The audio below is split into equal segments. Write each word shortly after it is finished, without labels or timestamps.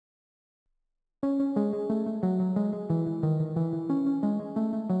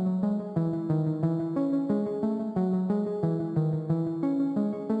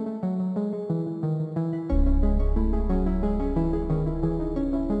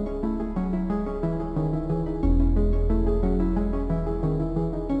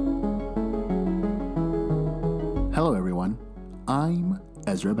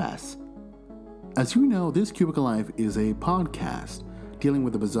Ezra Bass. As you know, This Cubicle Life is a podcast dealing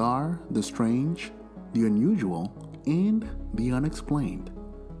with the bizarre, the strange, the unusual, and the unexplained.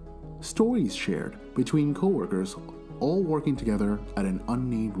 Stories shared between coworkers, all working together at an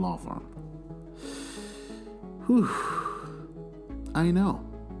unnamed law firm. Whew. I know.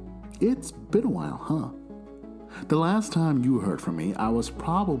 It's been a while, huh? The last time you heard from me, I was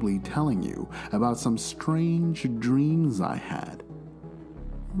probably telling you about some strange dreams I had.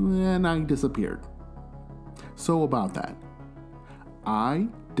 And I disappeared. So about that. I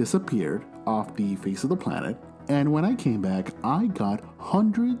disappeared off the face of the planet, and when I came back, I got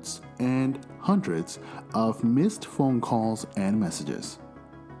hundreds and hundreds of missed phone calls and messages.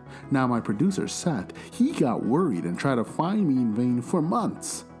 Now my producer, Seth, he got worried and tried to find me in vain for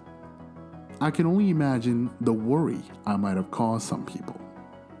months. I can only imagine the worry I might have caused some people.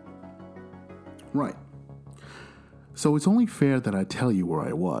 Right. So it's only fair that I tell you where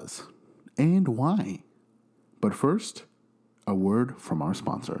I was and why. But first, a word from our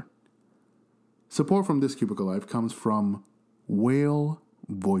sponsor. Support from This Cubicle Life comes from Whale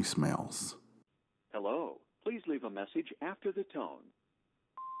Voicemails. Hello. Please leave a message after the tone.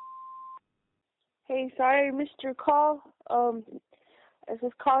 Hey, sorry I missed your call. I was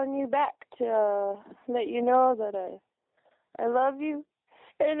just calling you back to let you know that I love you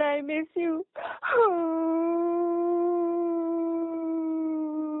and I miss you.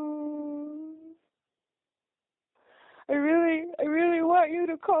 I really want you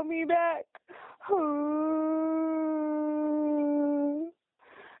to call me back.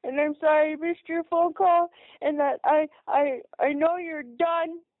 And I'm sorry I missed your phone call and that I know you're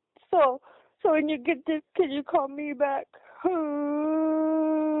done. So when you get this, can you call me back?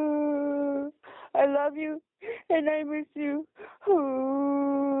 I love you and I miss you.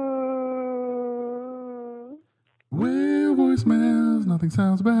 Whale voicemails, nothing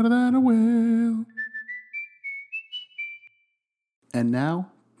sounds better than a whale. And now,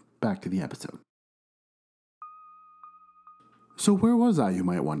 back to the episode. So where was I, you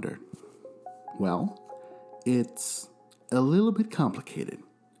might wonder? Well, it's a little bit complicated.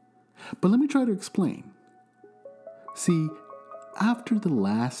 But let me try to explain. See, after the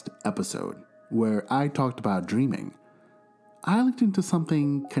last episode where I talked about dreaming, I looked into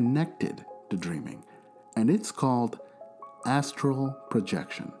something connected to dreaming, and it's called astral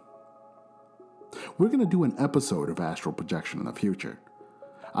projection. We're going to do an episode of astral projection in the future.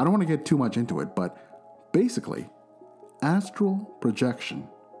 I don't want to get too much into it, but basically, astral projection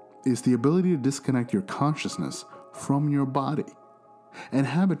is the ability to disconnect your consciousness from your body and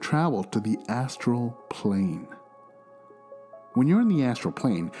have it travel to the astral plane. When you're in the astral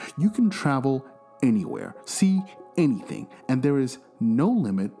plane, you can travel anywhere, see anything, and there is no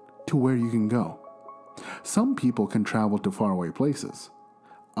limit to where you can go. Some people can travel to faraway places,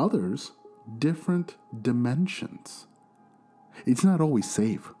 others, different dimensions. It's not always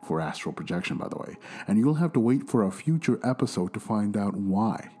safe for astral projection, by the way, and you'll have to wait for a future episode to find out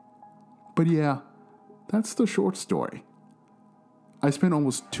why. But yeah, that's the short story. I spent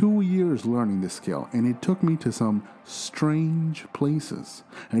almost 2 years learning this skill, and it took me to some strange places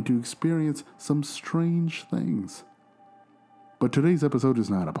and to experience some strange things. But today's episode is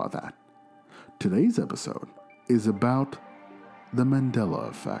not about that. Today's episode is about the Mandela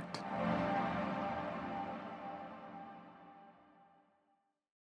effect.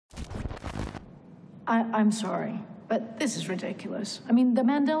 I'm sorry, but this is ridiculous. I mean, the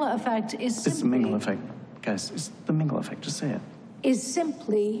Mandela effect is simply... It's the Mingle effect. Guys, it's the Mingle effect. Just say it. Is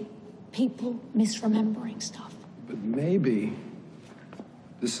simply people misremembering stuff. But maybe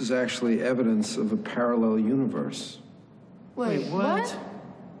this is actually evidence of a parallel universe. Wait, what?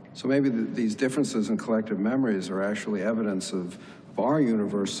 So maybe these differences in collective memories are actually evidence of our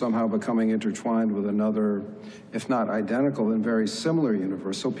universe somehow becoming intertwined with another, if not identical, then very similar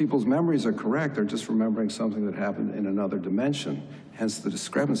universe. So people's memories are correct. They're just remembering something that happened in another dimension. Hence the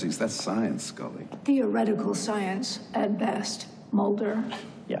discrepancies. That's science, Scully. Theoretical science, at best. Mulder.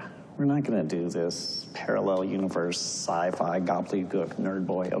 Yeah, we're not gonna do this parallel universe sci-fi gobbledygook nerd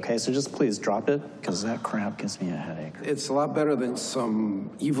boy, okay? So just please drop it, because that crap gives me a headache. It's a lot better than some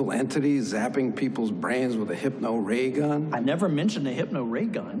evil entity zapping people's brains with a hypno ray gun. I never mentioned a hypno ray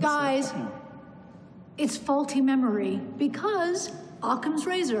gun. Guys, it's faulty memory because Occam's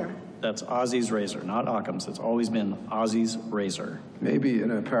razor. That's Ozzy's razor, not Occam's. It's always been Ozzy's razor. Maybe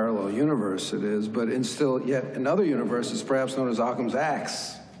in a parallel universe it is, but in still yet another universe it's perhaps known as Occam's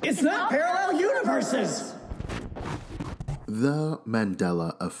axe. It's not parallel universes! The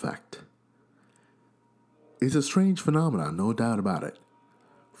Mandela effect. It's a strange phenomenon, no doubt about it.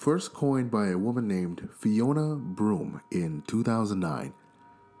 First coined by a woman named Fiona Broome in 2009,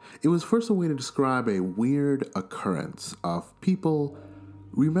 It was first a way to describe a weird occurrence of people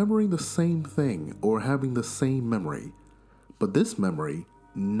remembering the same thing or having the same memory, but this memory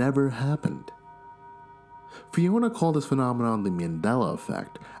never happened. Fiona called this phenomenon the Mandela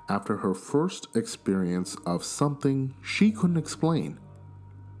effect after her first experience of something she couldn't explain.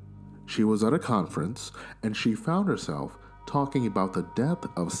 She was at a conference and she found herself talking about the death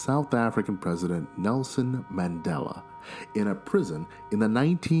of South African President Nelson Mandela in a prison in the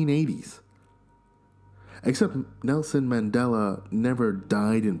 1980s. Except Nelson Mandela never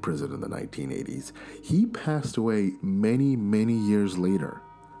died in prison in the 1980s. He passed away many, many years later,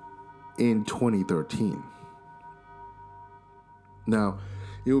 in 2013. Now,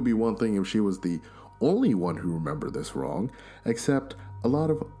 it would be one thing if she was the only one who remembered this wrong, except a lot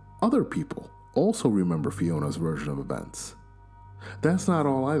of other people also remember Fiona's version of events. That's not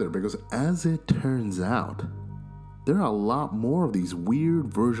all either, because as it turns out, there are a lot more of these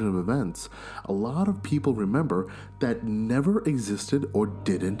weird versions of events a lot of people remember that never existed or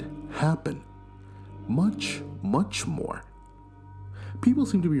didn't happen. Much, much more. People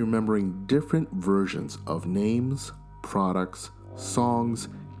seem to be remembering different versions of names, products, songs,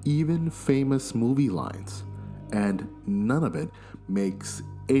 even famous movie lines, and none of it makes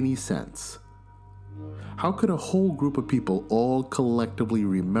any sense. How could a whole group of people all collectively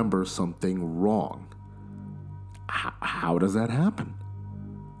remember something wrong? How does that happen?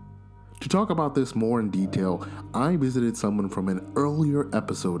 To talk about this more in detail, I visited someone from an earlier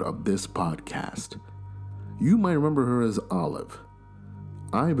episode of this podcast. You might remember her as Olive.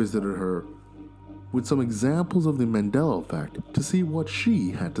 I visited her with some examples of the Mandela effect to see what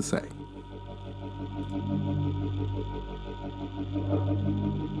she had to say.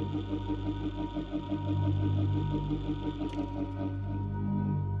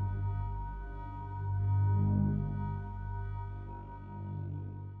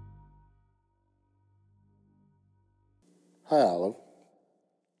 Hi, Olive.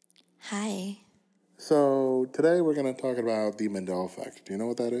 Hi. So today we're going to talk about the Mandela effect. Do you know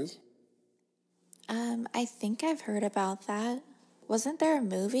what that is? I think I've heard about that. Wasn't there a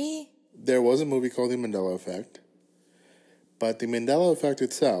movie? There was a movie called The Mandela Effect. But the Mandela effect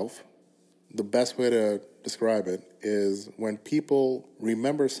itself, the best way to describe it is when people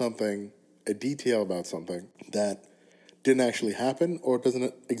remember something, a detail about something that didn't actually happen or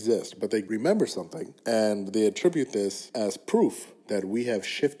doesn't exist, but they remember something and they attribute this as proof that we have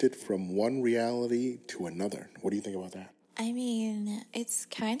shifted from one reality to another. What do you think about that? I mean, it's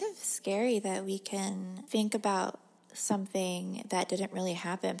kind of scary that we can think about something that didn't really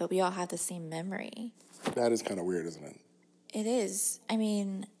happen, but we all have the same memory. That is kind of weird, isn't it? It is. I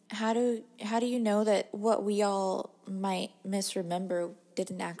mean, how do you know that what we all might misremember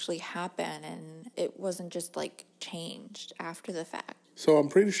didn't actually happen and it wasn't just like changed after the fact? So I'm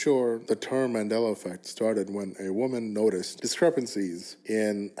pretty sure the term Mandela effect started when a woman noticed discrepancies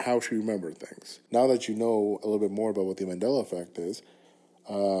in how she remembered things. Now that you know a little bit more about what the Mandela effect is,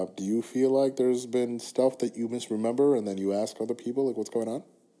 do you feel like there's been stuff that you misremember and then you ask other people, like, what's going on?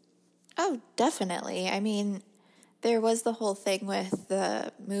 Oh, definitely. I mean, there was the whole thing with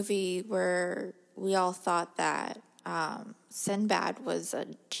the movie where we all thought that Sinbad was a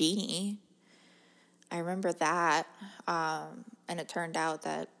genie. I remember that. And it turned out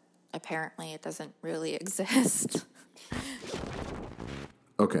that apparently it doesn't really exist.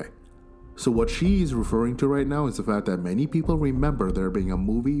 Okay. So what she's referring to right now is the fact that many people remember there being a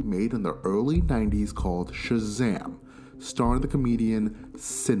movie made in the early 90s called Shazam, starring the comedian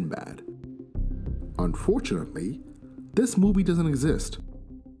Sinbad. Unfortunately, this movie doesn't exist,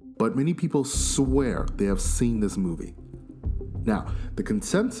 but many people swear they have seen this movie. Now, the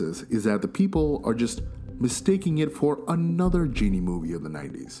consensus is that the people are just mistaking it for another genie movie of the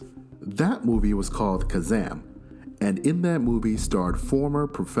 90s. That movie was called Kazam, and in that movie starred former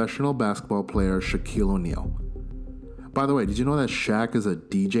professional basketball player Shaquille O'Neal. By the way, did you know that Shaq is a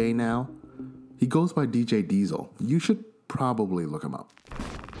DJ now? He goes by DJ Diesel. You should probably look him up.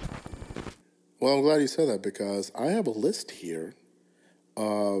 Well, I'm glad you said that because I have a list here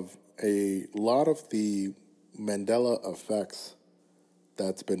of a lot of the Mandela effects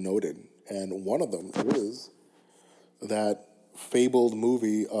that's been noted. And one of them is that fabled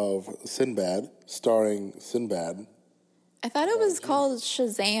movie of Sinbad, starring Sinbad. I thought it was called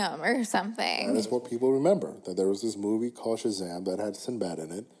Shazam or something. That is what people remember, that there was this movie called Shazam that had Sinbad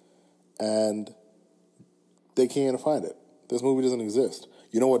in it, and they can't find it. This movie doesn't exist.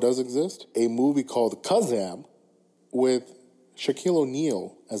 You know what does exist? A movie called Kazam with Shaquille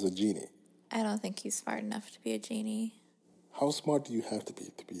O'Neal as a genie. I don't think he's smart enough to be a genie. How smart do you have to be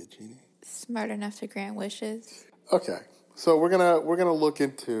a genie? Smart enough to grant wishes. Okay. So we're gonna look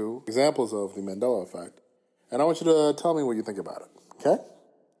into examples of the Mandela effect, and I want you to tell me what you think about it. Okay?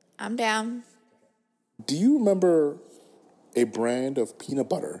 I'm down. Do you remember a brand of peanut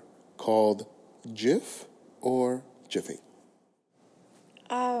butter called Jif or Jiffy?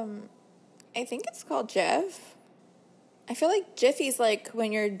 I think it's called Jif. I feel like Jiffy's like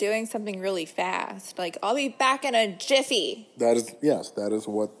when you're doing something really fast. Like, I'll be back in a jiffy. That is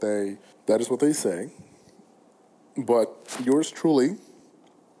what they say. But yours truly,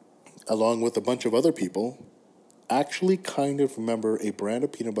 along with a bunch of other people, actually kind of remember a brand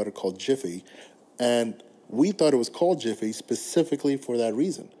of peanut butter called Jiffy, and we thought it was called Jiffy specifically for that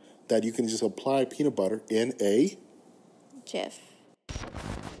reason, that you can just apply peanut butter in a Jif.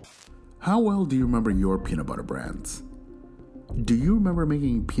 How well do you remember your peanut butter brands? Do you remember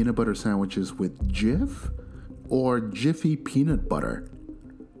making peanut butter sandwiches with Jif or Jiffy peanut butter?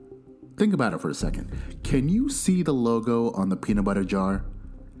 Think about it for a second. Can you see the logo on the peanut butter jar?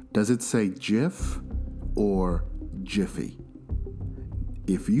 Does it say Jif or Jiffy?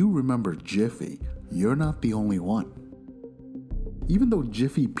 If you remember Jiffy, you're not the only one. Even though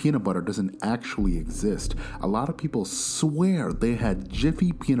Jiffy peanut butter doesn't actually exist, a lot of people swear they had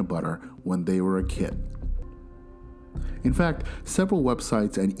Jiffy peanut butter when they were a kid. In fact, several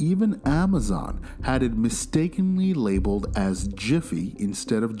websites and even Amazon had it mistakenly labeled as Jiffy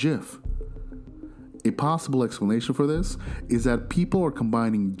instead of Jif. A possible explanation for this is that people are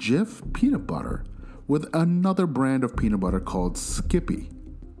combining Jif peanut butter with another brand of peanut butter called Skippy.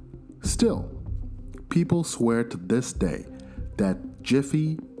 Still, people swear to this day that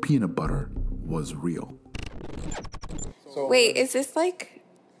Jiffy peanut butter was real. Wait, is this like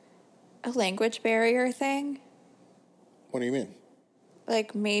a language barrier thing? What do you mean?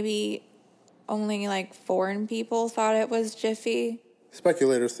 Like maybe only like foreign people thought it was Jiffy?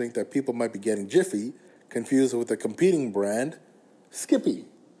 Speculators think that people might be getting Jiffy confused with the competing brand, Skippy.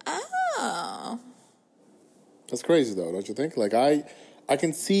 Oh. That's crazy though, don't you think? Like I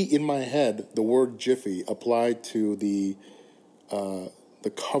can see in my head the word Jiffy applied to the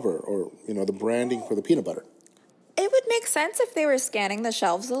cover or, the branding for the peanut butter. It would make sense if they were scanning the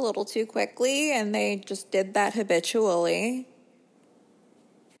shelves a little too quickly and they just did that habitually.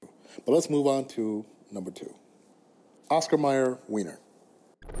 But let's move on to number 2. Oscar Mayer Wiener.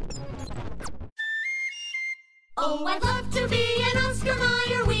 Oh, I'd love to be an Oscar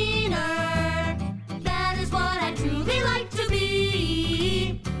Mayer wiener. That is what I'd truly like to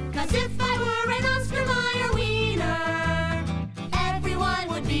be. 'Cause if I were an Oscar Mayer wiener, everyone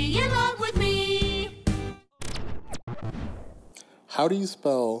would be in love with me. How do you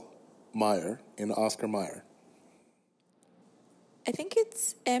spell Meyer in Oscar Mayer? I think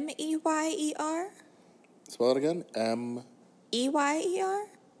it's M-E-Y-E-R. Spell it again. E-Y-E-R?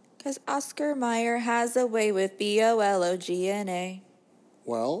 Because Oscar Mayer has a way with B-O-L-O-G-N-A.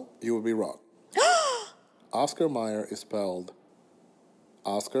 Well, you would be wrong. Oscar Mayer is spelled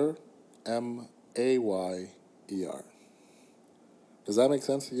Oscar, M-A-Y-E-R. Does that make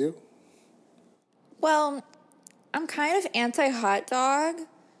sense to you? Well, I'm kind of anti-hot dog,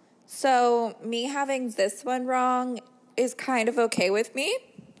 so me having this one wrong is kind of okay with me.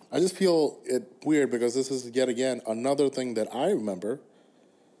 I just feel it weird because this is yet again another thing that I remember.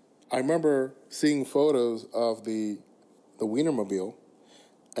 I remember seeing photos of the Wienermobile,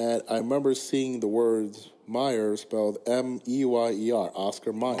 and I remember seeing the words Meyer spelled M-E-Y-E-R,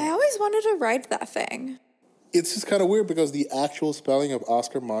 Oscar Mayer. I always wanted to ride that thing. It's just kind of weird because the actual spelling of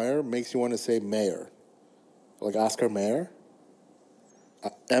Oscar Mayer makes you want to say Mayer. Like Oscar Mayer.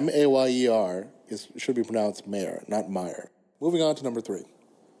 M-A-Y-E-R should be pronounced Mayer, not Meyer. Moving on to number 3.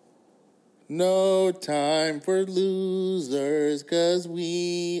 No time for losers, 'cause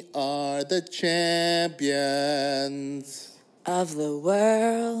we are the champions of the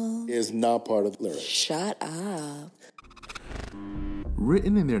world. Is not part of the lyrics. Shut up.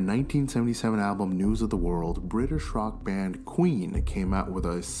 Written in their 1977 album News of the World, British rock band Queen came out with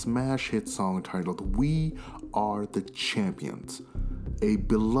a smash hit song titled We Are the Champions, a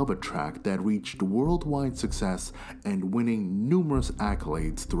beloved track that reached worldwide success and winning numerous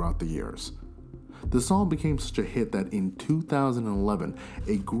accolades throughout the years. The song became such a hit that in 2011,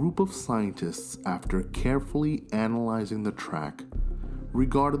 a group of scientists, after carefully analyzing the track,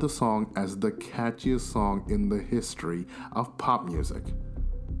 regarded the song as the catchiest song in the history of pop music.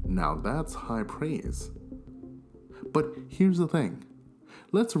 Now that's high praise. But here's the thing.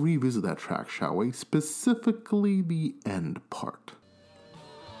 Let's revisit that track, shall we? Specifically the end part.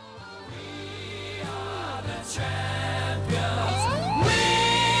 We are the champions. We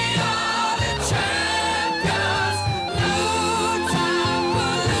are the champions. No time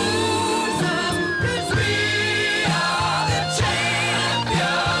for losers, 'cause we are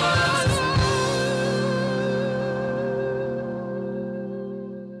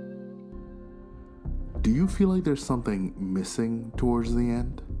Do you feel like there's something missing towards the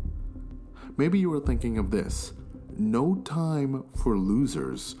end? Maybe you were thinking of this. No time for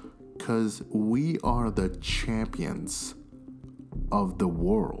losers, 'cause we are the champions of the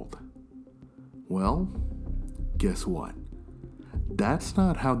world. Well, guess what? That's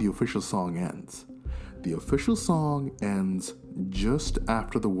not how the official song ends. The official song ends just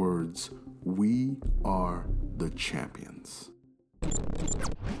after the words, "We are the champions."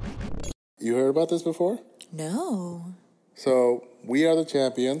 You heard about this before? No. So, We Are the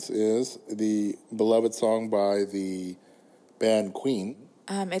Champions is the beloved song by the band Queen.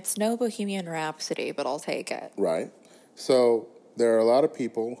 It's no Bohemian Rhapsody, but I'll take it. Right. So, there are a lot of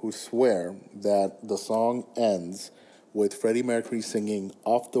people who swear that the song ends with Freddie Mercury singing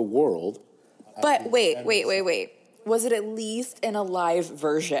Off the World. But wait. Was it at least in a live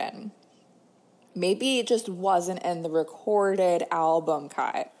version? Maybe it just wasn't in the recorded album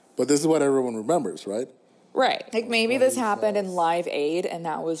cut. But this is what everyone remembers, right? Right. Like maybe this happened in Live Aid and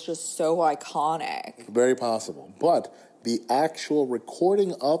that was just so iconic. Very possible. But the actual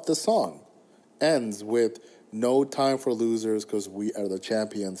recording of the song ends with "No time for losers because we are the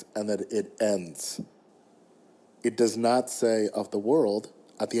champions," and that it ends. It does not say "of the world"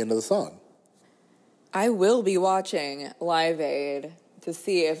 at the end of the song. I will be watching Live Aid to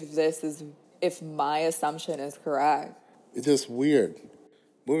see if my assumption is correct. It's just weird.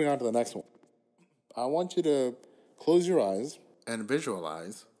 Moving on to the next one. I want you to close your eyes and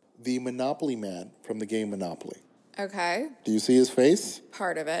visualize the Monopoly Man from the game Monopoly. Okay. Do you see his face?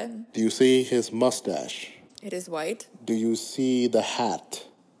 Part of it. Do you see his mustache? It is white. Do you see the hat?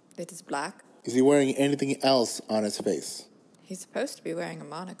 It is black. Is he wearing anything else on his face? He's supposed to be wearing a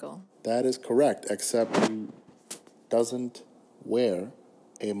monocle. That is correct, except he doesn't wear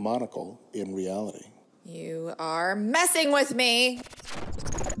a monocle in reality. You are messing with me!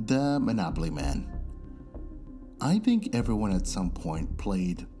 The Monopoly Man. I think everyone at some point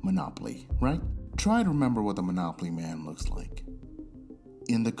played Monopoly, right? Try to remember what the Monopoly Man looks like.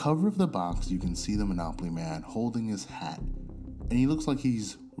 In the cover of the box, you can see the Monopoly Man holding his hat, and he looks like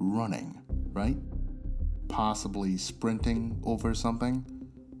he's running, right? Possibly sprinting over something.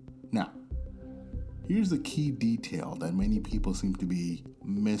 Now, here's the key detail that many people seem to be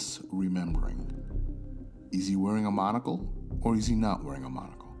misremembering. Is he wearing a monocle, or is he not wearing a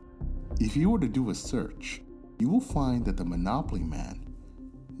monocle? If you were to do a search, you will find that the Monopoly Man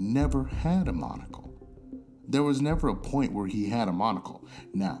never had a monocle. There was never a point where he had a monocle.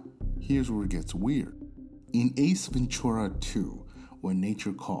 Now, here's where it gets weird. In Ace Ventura 2, When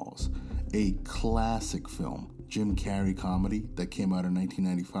Nature Calls, a classic film, Jim Carrey comedy that came out in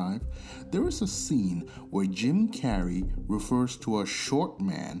 1995, there is a scene where Jim Carrey refers to a short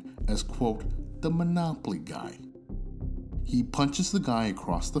man as, quote, the Monopoly guy. He punches the guy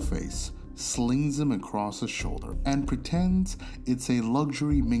across the face, slings him across his shoulder, and pretends it's a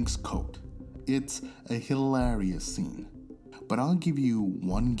luxury minx coat. It's a hilarious scene. But I'll give you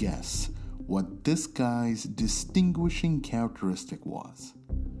one guess what this guy's distinguishing characteristic was.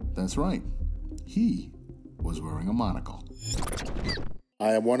 That's right, he was wearing a monocle.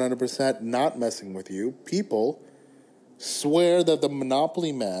 I am 100% not messing with you. People swear that the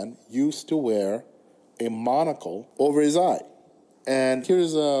Monopoly Man used to wear a monocle over his eye. And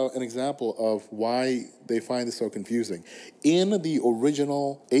here's an example of why they find this so confusing. In the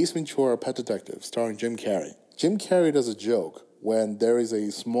original Ace Ventura: Pet Detective, starring Jim Carrey does a joke when there is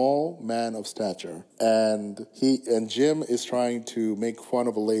a small man of stature, and Jim is trying to make fun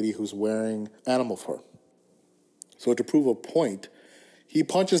of a lady who's wearing animal fur. So to prove a point, he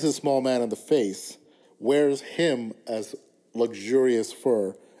punches this small man in the face, wears him as luxurious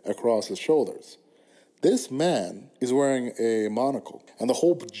fur across his shoulders. This man is wearing a monocle. And the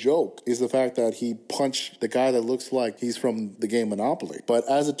whole joke is the fact that he punched the guy that looks like he's from the game Monopoly. But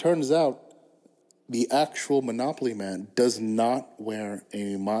as it turns out, the actual Monopoly Man does not wear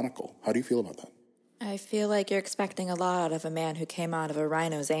a monocle. How do you feel about that? I feel like you're expecting a lot out of a man who came out of a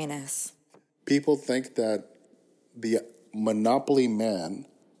rhino's anus. People think that the Monopoly Man,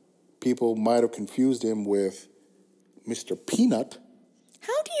 people might have confused him with Mr. Peanut.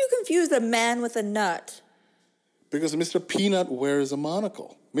 How do you confuse a man with a nut? Because Mr. Peanut wears a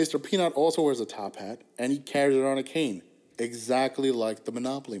monocle. Mr. Peanut also wears a top hat, and he carries it on a cane, exactly like the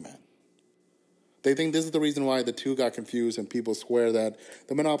Monopoly Man. They think this is the reason why the two got confused, and people swear that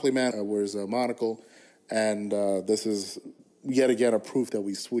the Monopoly Man wears a monocle, and this is yet again a proof that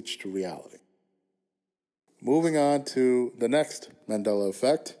we switched to reality. Moving on to the next Mandela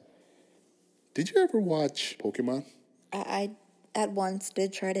effect. Did you ever watch Pokemon? I at once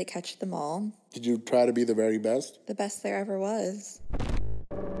did try to catch them all. Did you try to be the very best? The best there ever was.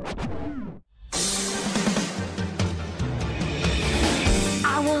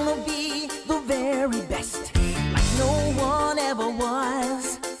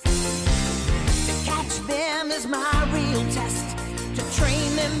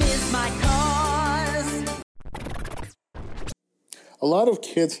 them is my cause. A lot of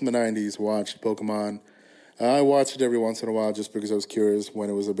kids from the 90s watched Pokemon. I watched it every once in a while just because I was curious when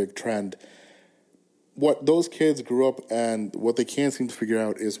it was a big trend. What those kids grew up and what they can't seem to figure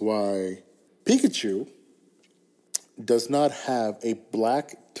out is why Pikachu does not have a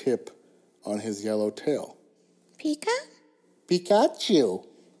black tip on his yellow tail. Pika? Pikachu.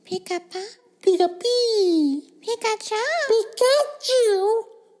 Pika-pa? Pika-pee. Pikachu? Pikachu.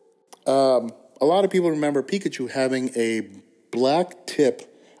 A lot of people remember Pikachu having a black tip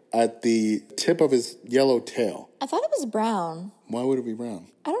at the tip of his yellow tail. I thought it was brown. Why would it be brown?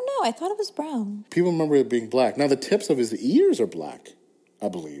 I don't know. I thought it was brown. People remember it being black. Now, the tips of his ears are black, I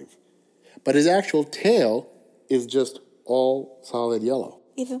believe. But his actual tail is just all solid yellow.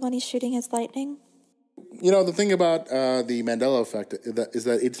 Even when he's shooting his lightning? You know, the thing about the Mandela effect is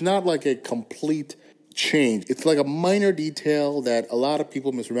that it's not like a complete change. It's like a minor detail that a lot of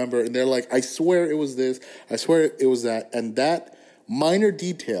people misremember, and they're like, I swear it was this, I swear it was that, and that minor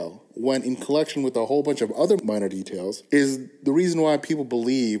detail, when in collection with a whole bunch of other minor details, is the reason why people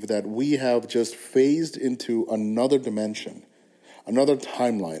believe that we have just phased into another dimension, another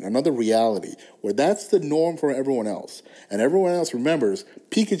timeline, another reality, where that's the norm for everyone else. And everyone else remembers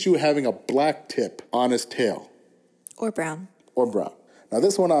Pikachu having a black tip on his tail. Or brown. Or brown. Now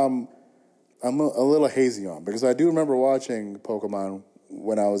this one I'm a little hazy on, because I do remember watching Pokemon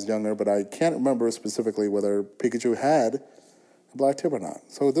when I was younger, but I can't remember specifically whether Pikachu had a black tip or not.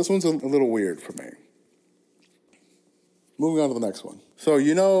 So this one's a little weird for me. Moving on to the next one. So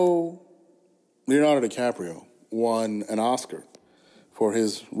you know Leonardo DiCaprio won an Oscar for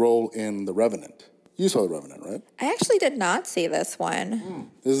his role in The Revenant. You saw The Revenant, right? I actually did not see this one.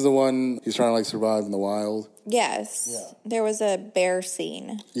 This is the one he's trying to survive in the wild. Yes. Yeah. There was a bear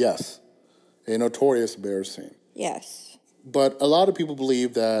scene. Yes. A notorious bear scene. Yes. But a lot of people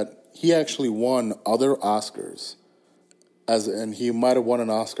believe that he actually won other Oscars. And he might have won an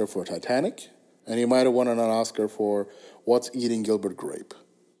Oscar for Titanic, and he might have won an Oscar for What's Eating Gilbert Grape.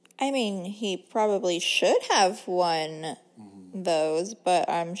 I mean, he probably should have won those, but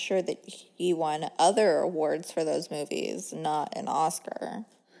I'm sure that he won other awards for those movies, not an Oscar.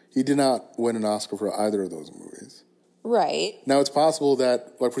 He did not win an Oscar for either of those movies. Right. Now, it's possible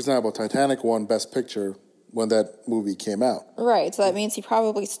that, like, for example, Titanic won Best Picture when that movie came out. Right, so that means he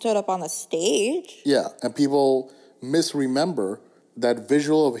probably stood up on the stage. Yeah, and people misremember that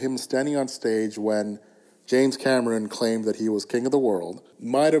visual of him standing on stage when James Cameron claimed that he was king of the world,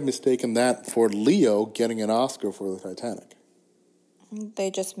 might have mistaken that for Leo getting an Oscar for the Titanic.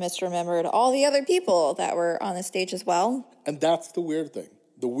 They just misremembered all the other people that were on the stage as well. And that's the weird thing.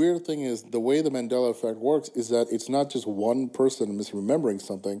 The weird thing is the way the Mandela effect works is that it's not just one person misremembering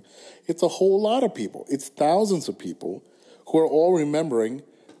something. It's a whole lot of people. It's thousands of people who are all remembering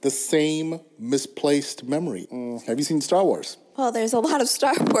the same misplaced memory. Have you seen Star Wars? Well, there's a lot of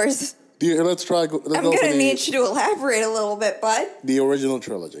Star Wars. Let's try. Let's I'm go going for to need you to elaborate a little bit, bud. the original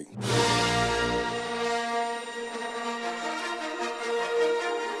trilogy.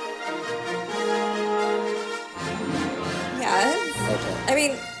 Yes. Okay. I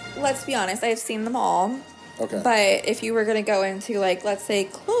mean, let's be honest. I've seen them all. Okay. But if you were going to go into, like, let's say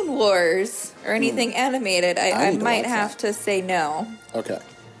Clone Wars or anything animated, I need to might watch have to say no. Okay.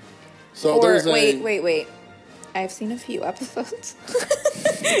 So Or, there's wait. I've seen a few episodes.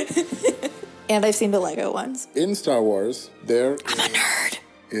 And I've seen the Lego ones. In Star Wars, I'm a nerd.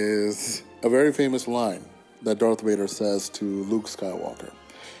 Is a very famous line that Darth Vader says to Luke Skywalker.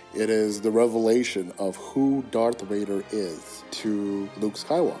 It is the revelation of who Darth Vader is to Luke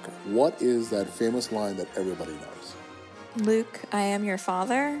Skywalker. What is that famous line that everybody knows? Luke, I am your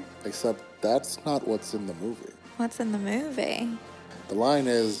father? Except that's not what's in the movie. What's in the movie? The line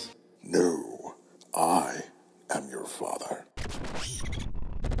is, no, I am your father.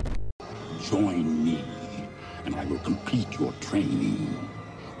 Join me, and I will complete your training.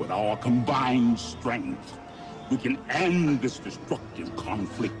 With our combined strength, we can end this destructive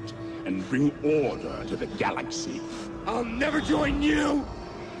conflict and bring order to the galaxy. I'll never join you!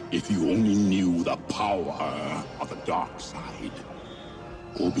 If you only knew the power of the dark side.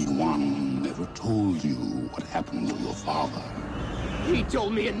 Obi-Wan never told you what happened to your father. He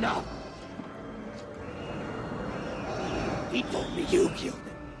told me enough. He told me you killed him.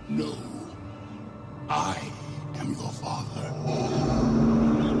 No. I am your father.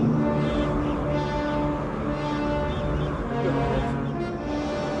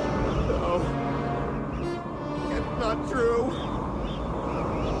 No. It's not true.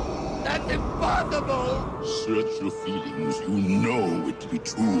 That's impossible. Search your feelings. You know it to be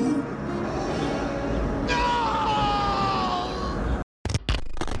true.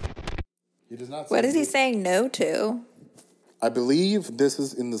 He does not. What is he saying no to? I believe this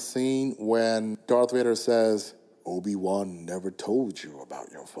is in the scene when Darth Vader says, Obi-Wan never told you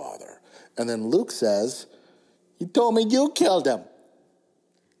about your father. And then Luke says, he told me you killed him.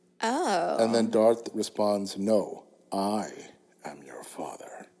 Oh. And then Darth responds, no, I am your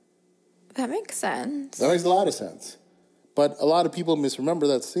father. That makes sense. That makes a lot of sense. But a lot of people misremember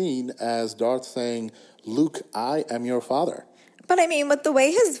that scene as Darth saying, Luke, I am your father. But I mean, with the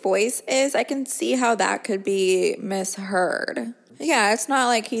way his voice is, I can see how that could be misheard. Yeah, it's not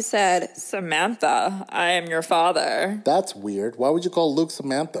like he said, Samantha, I am your father. That's weird. Why would you call Luke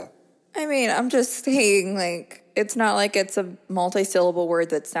Samantha? I mean, I'm just saying, like, it's not like it's a multi-syllable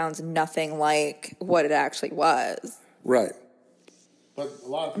word that sounds nothing like what it actually was. Right. But a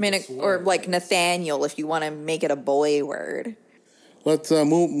lot of or like Nathaniel, if you want to make it a boy word. Let's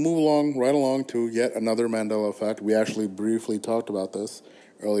move right along to yet another Mandela effect. We actually briefly talked about this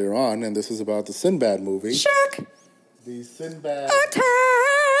earlier on, and this is about the Sinbad movie. Shock! The Sinbad...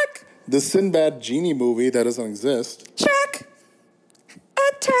 Attack! The Sinbad genie movie that doesn't exist. Shock!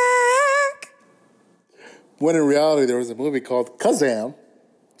 Attack! When in reality, there was a movie called Kazam,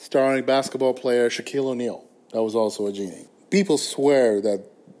 starring basketball player Shaquille O'Neal. That was also a genie. People swear that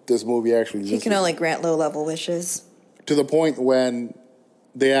this movie actually existed. He can only grant low-level wishes. To the point when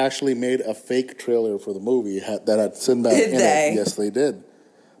they actually made a fake trailer for the movie that had Sinbad in it. Yes, they did.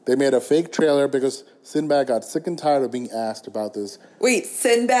 They made a fake trailer because Sinbad got sick and tired of being asked about this. Wait,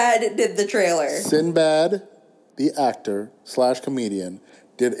 Sinbad did the trailer? Sinbad, the actor / comedian,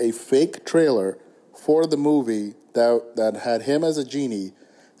 did a fake trailer for the movie that had him as a genie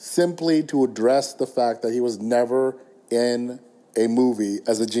simply to address the fact that he was never in a movie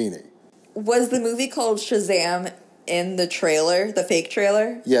as a genie. Was the movie called Shazam in the trailer, the fake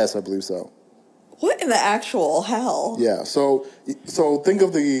trailer? Yes, I believe so. What in the actual hell? Yeah, so think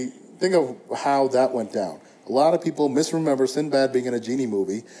of how that went down. A lot of people misremember Sinbad being in a genie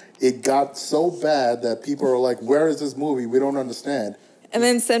movie. It got so bad that people are like, where is this movie? We don't understand. And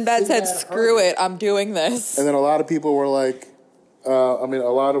then Sinbad said, screw it, I'm doing this. And then a lot of people were like, a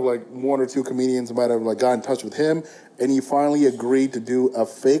lot of like one or two comedians might have like got in touch with him, and he finally agreed to do a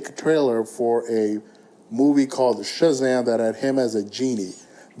fake trailer for a movie called Shazam that had him as a genie,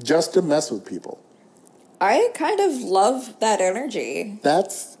 just to mess with people. I kind of love that energy.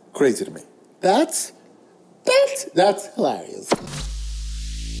 That's crazy to me. That's hilarious.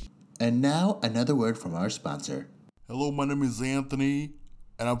 And now another word from our sponsor. Hello, my name is Anthony,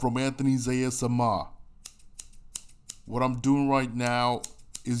 and I'm from Anthony's ASMR. What I'm doing right now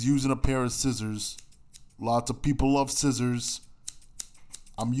is using a pair of scissors. Lots of people love scissors.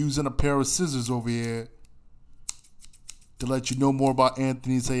 I'm using a pair of scissors over here to let you know more about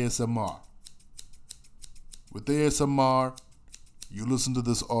Anthony's ASMR. With ASMR, you listen to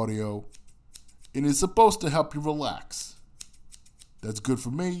this audio, and it's supposed to help you relax. That's good for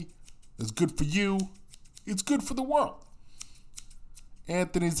me. That's good for you. It's good for the world.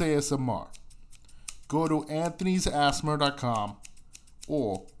 Anthony's ASMR. Go to anthonysasmr.com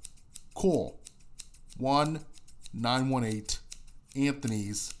or call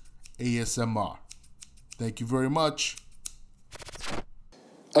 1-918-ANTHONYS-ASMR. Thank you very much.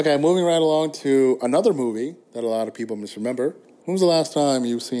 Okay, moving right along to another movie that a lot of people misremember. When was the last time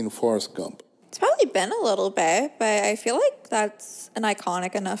you've seen Forrest Gump? It's probably been a little bit, but I feel like that's an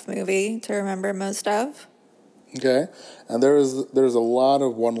iconic enough movie to remember most of. Okay, and there's a lot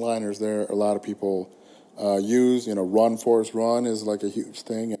of one-liners there. A lot of people use, run, Forrest, run is like a huge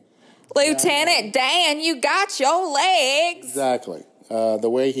thing. Lieutenant Dan, you got your legs. Exactly. The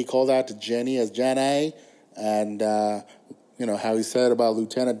way he called out to Jenny as Jenny, and how he said about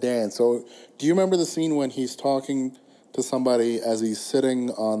Lieutenant Dan. So do you remember the scene when he's talking to somebody as he's sitting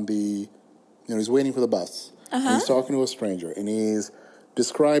on the, he's waiting for the bus. Uh-huh. And he's talking to a stranger, and he's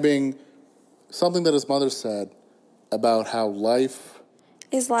describing something that his mother said about how life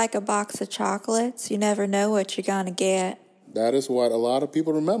is like a box of chocolates. You never know what you're going to get. That is what a lot of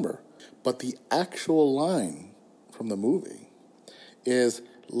people remember. But the actual line from the movie is,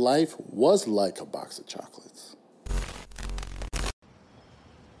 life was like a box of chocolates.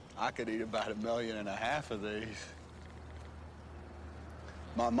 I could eat about 1.5 million of these.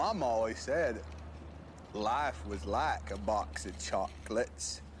 My mom always said life was like a box of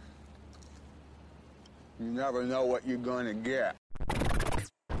chocolates. You never know what you're going to get.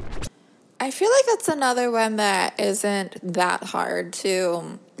 I feel like that's another one that isn't that hard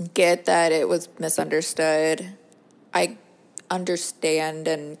to get, that it was misunderstood. I understand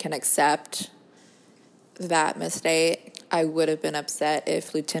and can accept that mistake. I would have been upset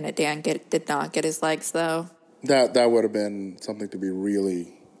if Lieutenant Dan did not get his legs, though. That would have been something to be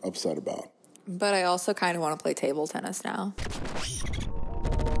really upset about. But I also kind of want to play table tennis now.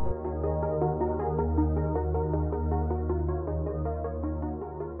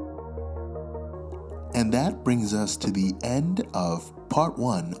 And that brings us to the end of part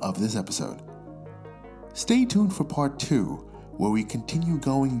 1 of this episode. Stay tuned for part 2, where we continue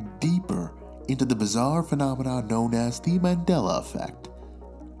going deeper into the bizarre phenomenon known as the Mandela Effect.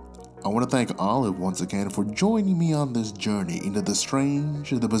 I want to thank Olive once again for joining me on this journey into the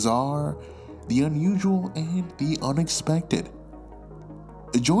strange, the bizarre, the unusual, and the unexpected.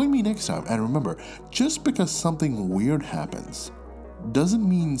 Join me next time, and remember, just because something weird happens doesn't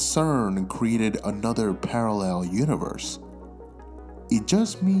mean CERN created another parallel universe. It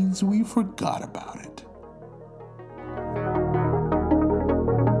just means we forgot about it.